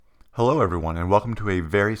Hello everyone, and welcome to a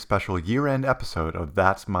very special year-end episode of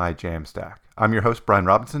That's My Jamstack. I'm your host, Brian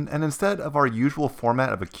Robinson, and instead of our usual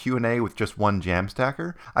format of a Q&A with just one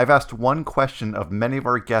Jamstacker, I've asked one question of many of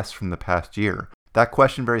our guests from the past year. That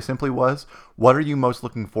question very simply was, what are you most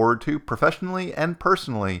looking forward to professionally and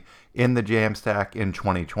personally in the Jamstack in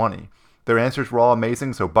 2020? Their answers were all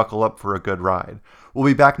amazing, so buckle up for a good ride. We'll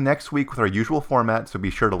be back next week with our usual format, so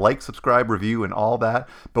be sure to like, subscribe, review, and all that.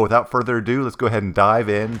 But without further ado, let's go ahead and dive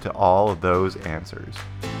into all of those answers.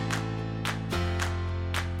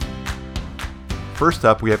 First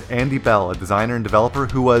up, we have Andy Bell, a designer and developer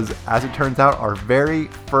who was, as it turns out, our very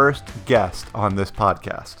first guest on this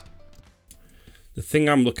podcast. The thing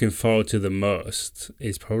I'm looking forward to the most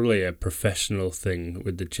is probably a professional thing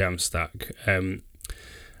with the Jamstack.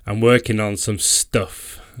 I'm working on some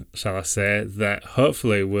stuff, shall I say, that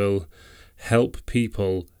hopefully will help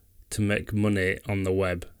people to make money on the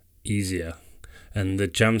web easier. And the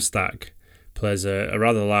Jamstack plays a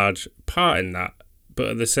rather large part in that. But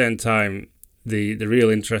at the same time, the real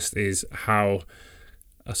interest is how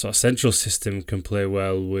a sort of central system can play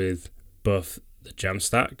well with both the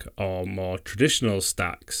Jamstack or more traditional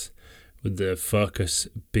stacks, with the focus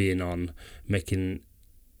being on making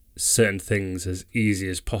certain things as easy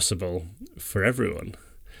as possible for everyone.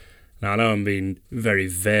 Now, I know I'm being very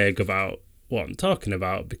vague about what I'm talking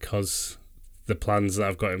about because the plans that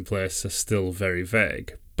I've got in place are still very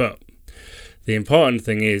vague, but the important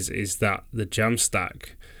thing is that the Jamstack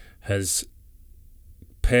has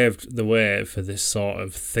paved the way for this sort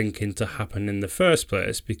of thinking to happen in the first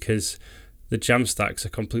place, because the Jamstack's a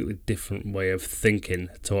completely different way of thinking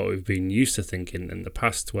to what we've been used to thinking in the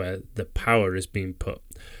past, where the power is being put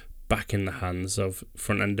back in the hands of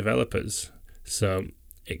front-end developers. So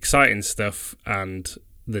exciting stuff, and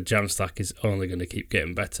the Jamstack is only going to keep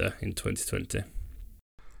getting better in 2020.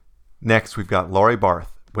 Next, we've got Laurie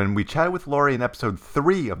Barth. When we chatted with Laurie in episode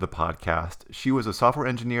 3 of the podcast, she was a software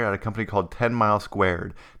engineer at a company called 10 Mile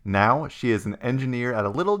Squared. Now she is an engineer at a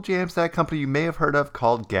little Jamstack company you may have heard of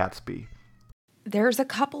called Gatsby. There's a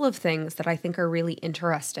couple of things that I think are really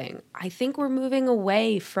interesting. I think we're moving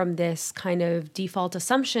away from this kind of default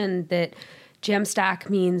assumption that Jamstack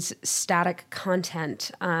means static content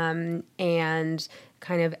and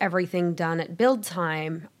kind of everything done at build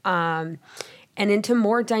time, and into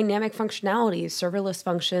more dynamic functionalities, serverless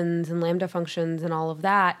functions and Lambda functions and all of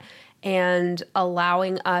that, and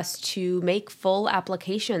allowing us to make full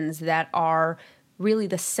applications that are really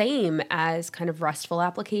the same as kind of RESTful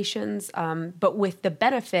applications, but with the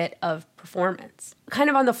benefit of performance. Kind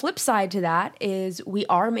of on the flip side to that is we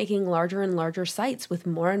are making larger and larger sites with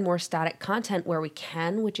more and more static content where we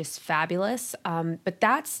can, which is fabulous. But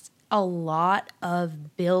that's a lot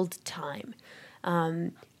of build time.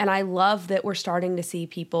 And I love that we're starting to see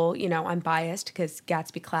people, I'm biased because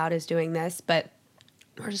Gatsby Cloud is doing this, but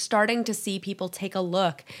we're starting to see people take a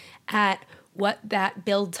look at what that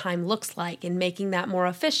build time looks like and making that more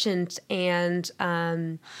efficient, and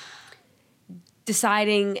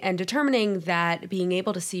deciding and determining that being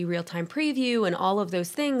able to see real-time preview and all of those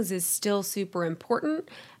things is still super important,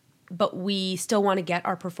 but we still want to get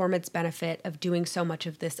our performance benefit of doing so much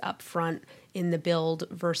of this up front in the build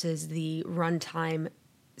versus the runtime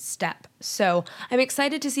step. So I'm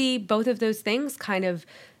excited to see both of those things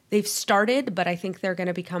they've started, but I think they're going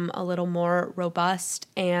to become a little more robust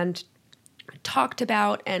and talked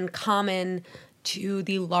about and common to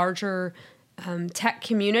the larger tech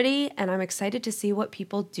community, and I'm excited to see what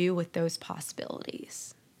people do with those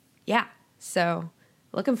possibilities. Yeah, so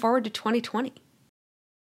looking forward to 2020.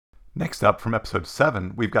 Next up, from episode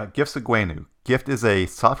 7, we've got Gift Segwenu. Gift is a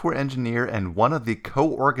software engineer and one of the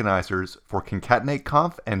co-organizers for Concatenate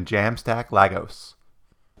Conf and Jamstack Lagos.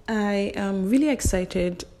 I am really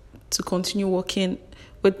excited to continue working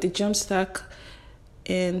with the Jamstack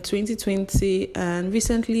in 2020, and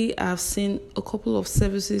recently I've seen a couple of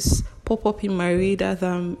services pop up in my radar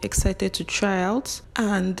that I'm excited to try out,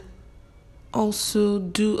 and also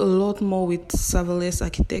do a lot more with serverless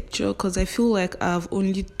architecture, because I feel like I've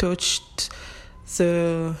only touched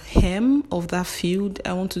the hem of that field.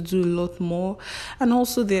 I want to do a lot more, and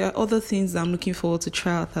also there are other things that I'm looking forward to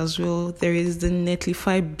try out as well. There is the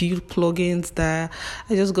Netlify build plugins that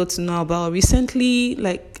I just got to know about recently.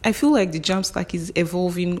 I feel like the Jamstack is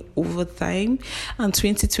evolving over time, and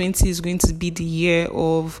 2020 is going to be the year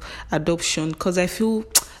of adoption, because I feel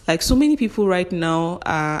like so many people right now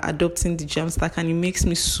are adopting the Jamstack, and it makes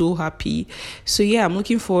me so happy. So yeah, I'm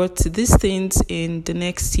looking forward to these things in the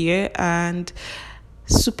next year, and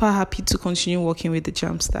super happy to continue working with the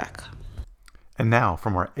Jamstack. And now,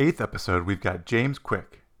 from our 8th episode, we've got James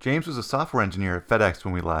Quick. James was a software engineer at FedEx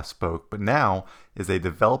when we last spoke, but now is a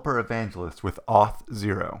developer evangelist with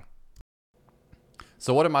Auth0.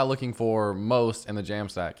 So what am I looking for most in the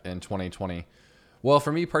Jamstack in 2020? Well,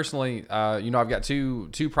 for me personally, I've got two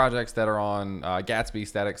projects that are on Gatsby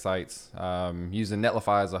static sites, using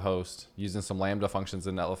Netlify as a host, using some Lambda functions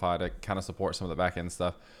in Netlify to kind of support some of the backend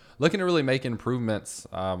stuff. Looking to really make improvements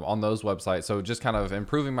on those websites. So just kind of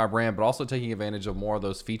improving my brand, but also taking advantage of more of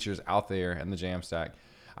those features out there in the Jamstack.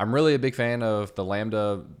 I'm really a big fan of the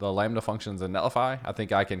Lambda functions in Netlify. I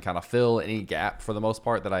think I can kind of fill any gap for the most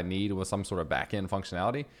part that I need with some sort of backend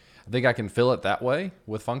functionality. I think I can fill it that way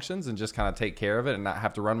with functions and just kind of take care of it and not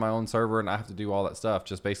have to run my own server and not have to do all that stuff.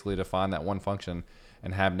 Just basically define that one function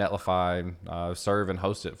and have Netlify serve and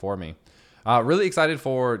host it for me. Really excited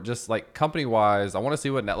for just like company-wise. I want to see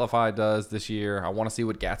what Netlify does this year. I want to see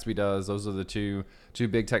what Gatsby does. Those are the two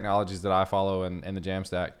big technologies that I follow in the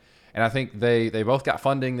Jamstack. And I think they both got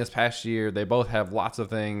funding this past year. They both have lots of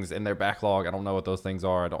things in their backlog. I don't know what those things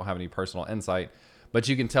are. I don't have any personal insight. But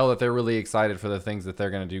you can tell that they're really excited for the things that they're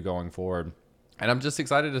going to do going forward. And I'm just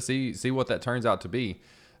excited to see what that turns out to be.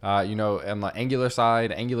 On the Angular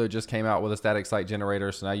side, Angular just came out with a static site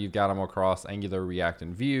generator. So now you've got them across Angular, React,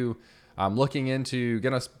 and Vue. I'm going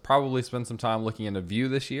to probably spend some time looking into Vue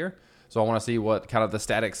this year. So I want to see what kind of the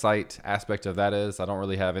static site aspect of that is. I don't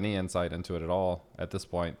really have any insight into it at all at this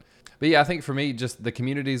point. But yeah, I think for me, just the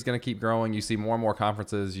community is going to keep growing. You see more and more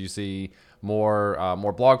conferences. You see more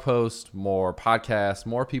blog posts, more podcasts,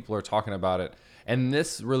 more people are talking about it. And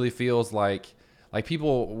this really feels like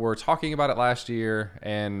people were talking about it last year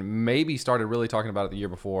and maybe started really talking about it the year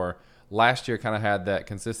before. Last year kind of had that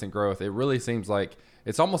consistent growth. It really seems like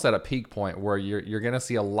it's almost at a peak point where you're going to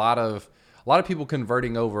see a lot of people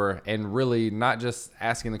converting over and really not just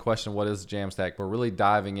asking the question, what is Jamstack, but really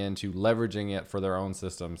diving into leveraging it for their own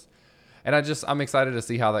systems. And I'm excited to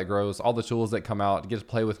see how that grows. All the tools that come out, to get to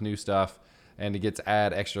play with new stuff, and to get to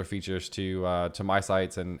add extra features to my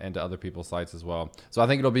sites and to other people's sites as well. So I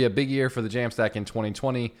think it'll be a big year for the Jamstack in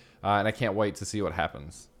 2020, and I can't wait to see what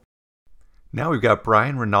happens. Now we've got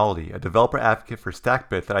Brian Rinaldi, a developer advocate for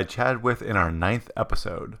StackBit that I chatted with in our 9th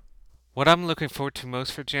episode. What I'm looking forward to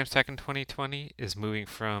most for Jamstack in 2020 is moving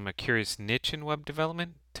from a curious niche in web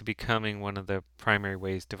development to becoming one of the primary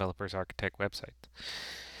ways developers architect websites.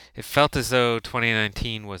 It felt as though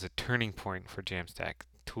 2019 was a turning point for Jamstack.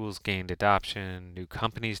 Tools gained adoption, new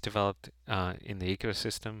companies developed in the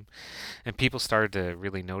ecosystem, and people started to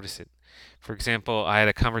really notice it. For example, I had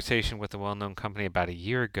a conversation with a well-known company about a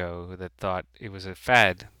year ago that thought it was a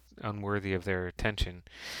fad, unworthy of their attention.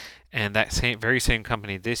 And that very same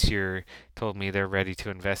company this year told me they're ready to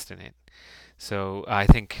invest in it. So I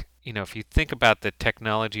think, if you think about the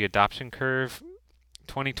technology adoption curve,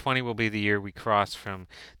 2020 will be the year we cross from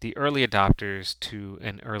the early adopters to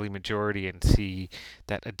an early majority and see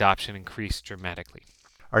that adoption increase dramatically.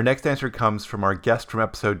 Our next answer comes from our guest from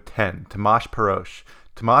episode 10, Tomasz Parosh.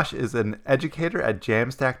 Tomasz is an educator at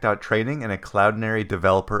Jamstack.training and a Cloudinary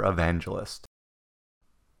developer evangelist.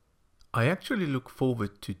 I actually look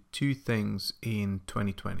forward to two things in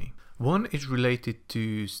 2020. One is related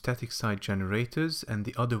to static site generators, and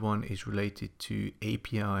the other one is related to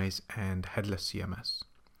APIs and headless CMS.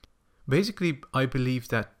 Basically, I believe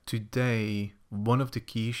that today, one of the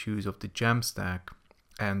key issues of the Jamstack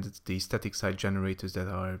and the static site generators that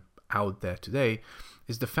are out there today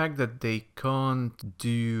is the fact that they can't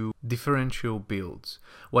do differential builds.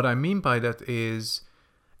 What I mean by that is,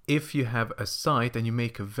 if you have a site and you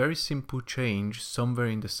make a very simple change somewhere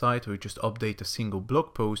in the site or you just update a single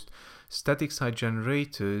blog post, static site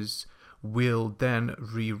generators will then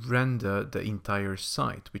re-render the entire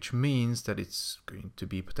site, which means that it's going to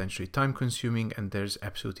be potentially time consuming and there's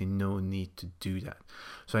absolutely no need to do that.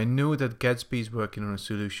 So I know that Gatsby is working on a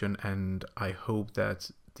solution, and I hope that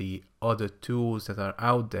the other tools that are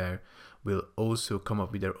out there will also come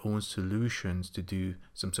up with their own solutions to do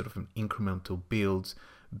some sort of an incremental builds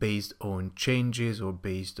based on changes or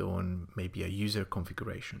based on maybe a user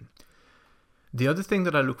configuration. The other thing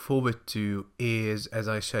that I look forward to is, as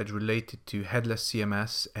I said, related to headless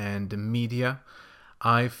CMS and the media.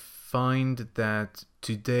 I find that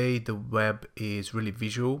today the web is really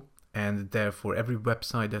visual, and therefore every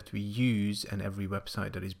website that we use and every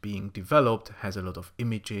website that is being developed has a lot of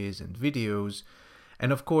images and videos.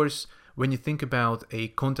 And of course, when you think about a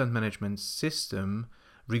content management system,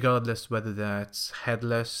 regardless whether that's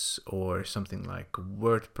headless or something like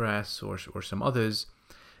WordPress or some others,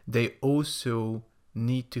 they also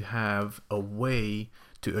need to have a way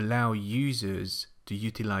to allow users to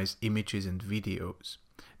utilize images and videos.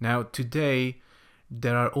 Now, today,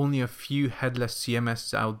 there are only a few headless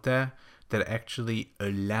CMS out there. that actually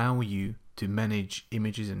allow you to manage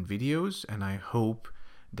images and videos, and I hope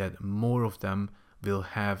that more of them will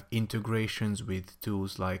have integrations with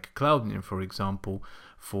tools like Cloudinary, for example,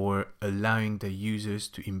 for allowing the users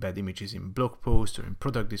to embed images in blog posts or in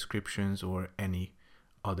product descriptions or any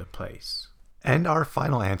other place. And our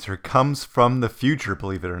final answer comes from the future,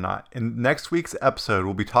 believe it or not. In next week's episode,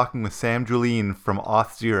 we'll be talking with Sam Julien from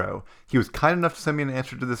Auth0. He was kind enough to send me an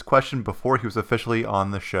answer to this question before he was officially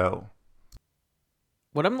on the show.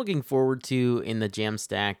 What I'm looking forward to in the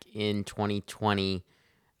Jamstack in 2020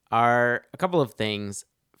 are a couple of things.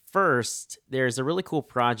 First, there's a really cool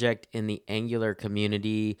project in the Angular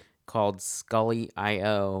community called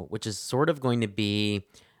Scully.io, which is sort of going to be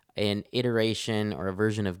an iteration or a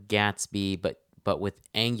version of Gatsby, but with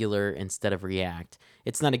Angular instead of React.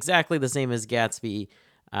 It's not exactly the same as Gatsby,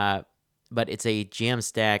 but it's a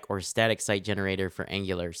Jamstack or static site generator for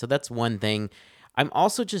Angular. So that's one thing. I'm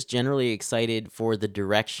also just generally excited for the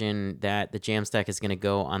direction that the Jamstack is going to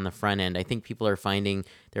go on the front end. I think people are finding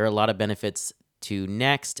there are a lot of benefits to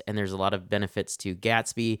Next, and there's a lot of benefits to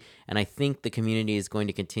Gatsby, and I think the community is going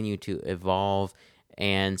to continue to evolve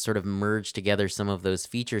and sort of merge together some of those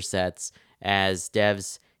feature sets as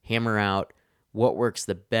devs hammer out what works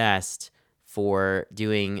the best for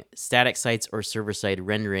doing static sites or server-side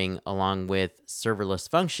rendering along with serverless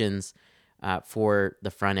functions for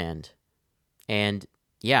the front end. And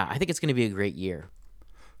yeah, I think it's going to be a great year.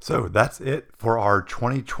 So that's it for our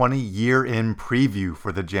 2020 year-in preview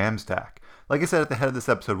for the Jamstack. Like I said at the head of this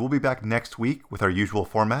episode, we'll be back next week with our usual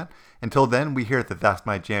format. Until then, we here at the That's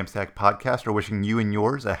My Jamstack podcast are wishing you and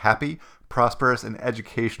yours a happy, prosperous, and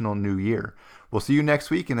educational new year. We'll see you next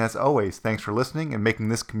week, and as always, thanks for listening and making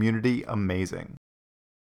this community amazing.